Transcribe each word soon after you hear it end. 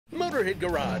Motorhead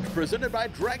Garage, presented by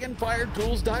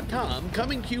DragonfireTools.com,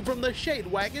 coming to you from the Shade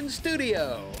Wagon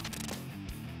Studio.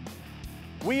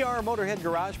 We are Motorhead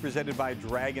Garage, presented by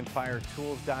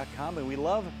DragonfireTools.com, and we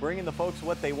love bringing the folks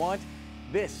what they want.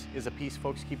 This is a piece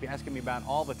folks keep asking me about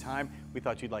all the time. We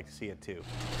thought you'd like to see it too.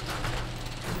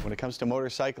 When it comes to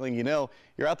motorcycling, you know,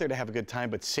 you're out there to have a good time,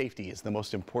 but safety is the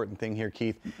most important thing here,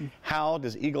 Keith. How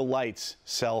does Eagle Lights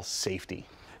sell safety?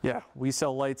 Yeah, we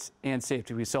sell lights and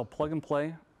safety. We sell plug and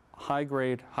play, high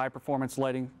grade, high performance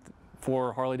lighting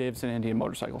for Harley Davidson and Indian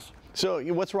motorcycles. So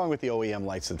what's wrong with the OEM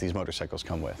lights that these motorcycles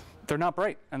come with? They're not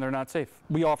bright and they're not safe.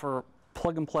 We offer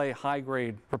plug and play high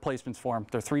grade replacements for them.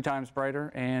 They're 3 times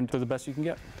brighter and they're the best you can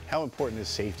get. How important is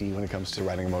safety when it comes to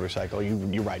riding a motorcycle?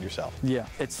 You ride yourself. Yeah,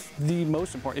 it's the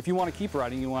most important. If you want to keep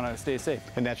riding, you want to stay safe.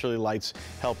 And naturally lights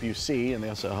help you see, and they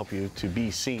also help you to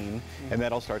be seen, and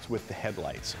that all starts with the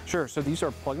headlights. Sure, so these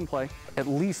are plug and play, at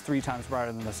least 3 times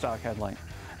brighter than the stock headlight.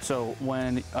 So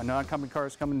when an oncoming car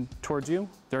is coming towards you,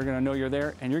 they're going to know you're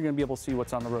there and you're going to be able to see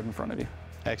what's on the road in front of you.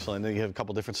 Excellent. Then you have a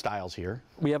couple different styles here.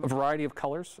 We have a variety of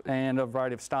colors and a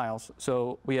variety of styles.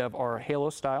 So we have our Halo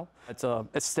style. It's an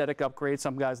aesthetic upgrade.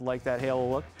 Some guys like that Halo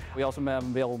look. We also have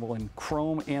them available in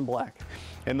chrome and black.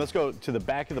 And let's go to the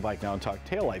back of the bike now and talk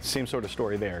taillights. Same sort of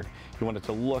story there. You want it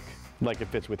to look like it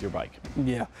fits with your bike.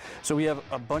 Yeah. So we have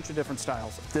a bunch of different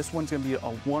styles. This one's going to be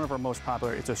one of our most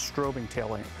popular. It's a strobing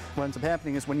taillight. What ends up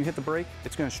happening is when you hit the brake,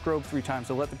 it's going to strobe 3 times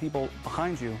to let the people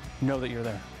behind you know that you're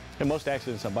there. And most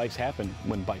accidents on bikes happen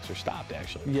when bikes are stopped,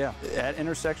 actually. Yeah, at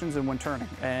intersections and when turning.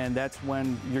 And that's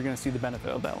when you're going to see the benefit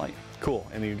of that light. Cool.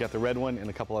 And you've got the red one and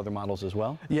a couple other models as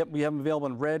well? Yep, we have them available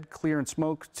in red, clear, and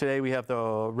smoke. Today we have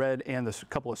the red and the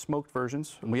couple of smoked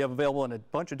versions. And we have available in a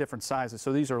bunch of different sizes.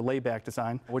 So these are layback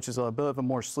design, which is a bit of a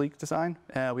more sleek design.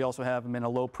 We also have them in a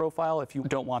low profile if you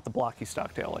don't want the blocky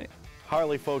stock taillight.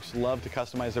 Harley folks love to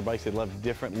customize their bikes. They love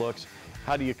different looks.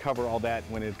 How do you cover all that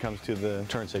when it comes to the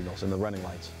turn signals and the running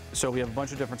lights? So we have a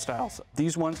bunch of different styles.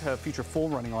 These ones feature full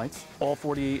running lights, all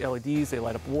 48 LEDs, they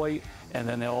light up white, and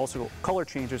then they'll also color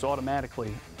changes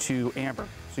automatically to amber.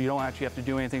 So you don't actually have to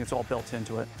do anything, it's all built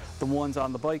into it. The ones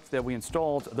on the bike that we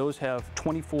installed, those have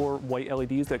 24 white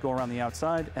LEDs that go around the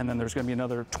outside, and then there's going to be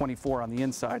another 24 on the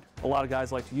inside. A lot of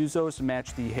guys like to use those to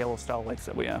match the Halo style lights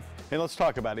that we have. And let's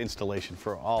talk about installation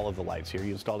for all of the lights here.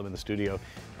 You installed them in the studio.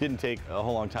 Didn't take a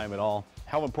whole long time at all.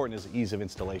 How important is ease of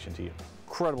installation to you?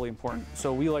 Incredibly important.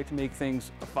 So we like to make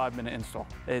things a 5-minute install.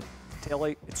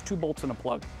 Taillight, it's 2 bolts and a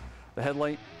plug. The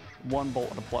headlight, 1 bolt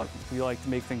and a plug. We like to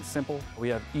make things simple. We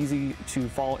have easy to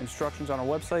follow instructions on our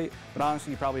website, but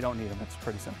honestly, you probably don't need them. It's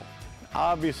pretty simple.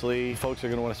 Obviously, folks are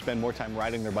going to want to spend more time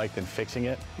riding their bike than fixing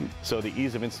it, so the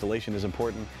ease of installation is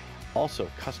important. Also,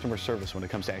 customer service when it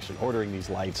comes to actually ordering these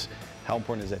lights. How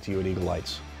important is that to you at Eagle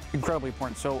Lights? Incredibly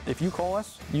important. So if you call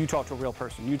us, you talk to a real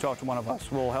person. You talk to one of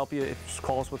us. We'll help you. If you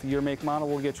call us with a year, make, model,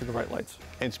 we'll get you the right lights.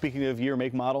 And speaking of year,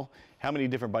 make, model, how many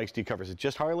different bikes do you cover? Is it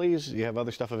just Harleys? Do you have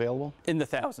other stuff available? In the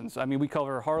thousands. I mean, we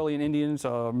cover Harley and Indians,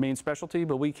 main specialty,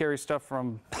 but we carry stuff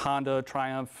from Honda,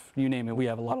 Triumph, you name it. We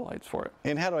have a lot of lights for it.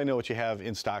 And how do I know what you have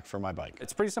in stock for my bike?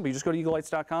 It's pretty simple. You just go to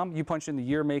eaglelights.com, you punch in the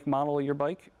year, make, model of your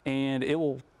bike, and it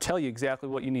will tell you exactly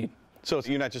what you need. So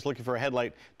you're not just looking for a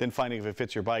headlight, then finding if it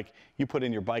fits your bike. You put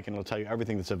in your bike and it'll tell you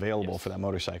everything that's available for that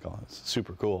motorcycle. It's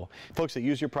super cool. Folks that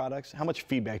use your products, how much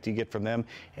feedback do you get from them,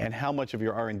 and how much of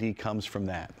your R&D comes from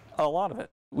that? A lot of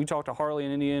it. We talk to Harley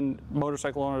and Indian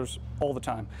motorcycle owners all the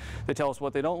time. They tell us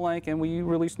what they don't like, and we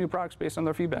release new products based on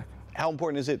their feedback. How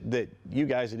important is it that you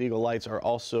guys at Eagle Lights are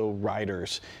also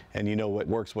riders, and you know what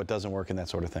works, what doesn't work, and that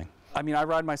sort of thing? I mean, I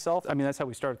ride myself. I mean, that's how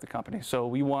we started the company. So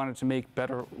we wanted to make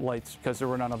better lights because there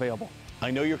were none available.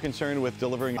 I know you're concerned with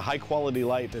delivering a high-quality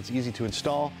light that's easy to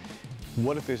install.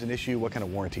 What if there's an issue? What kind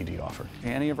of warranty do you offer?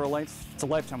 Any of our lights, it's a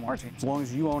lifetime warranty. As long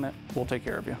as you own it, we'll take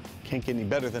care of you. Can't get any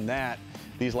better than that.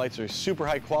 These lights are super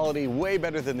high quality, way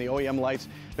better than the OEM lights.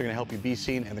 They're going to help you be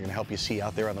seen, and they're going to help you see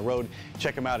out there on the road.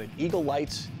 Check them out at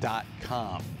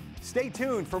eaglelights.com. Stay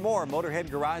tuned for more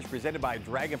Motorhead Garage presented by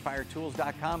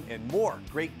DragonfireTools.com and more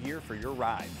great gear for your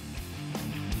ride.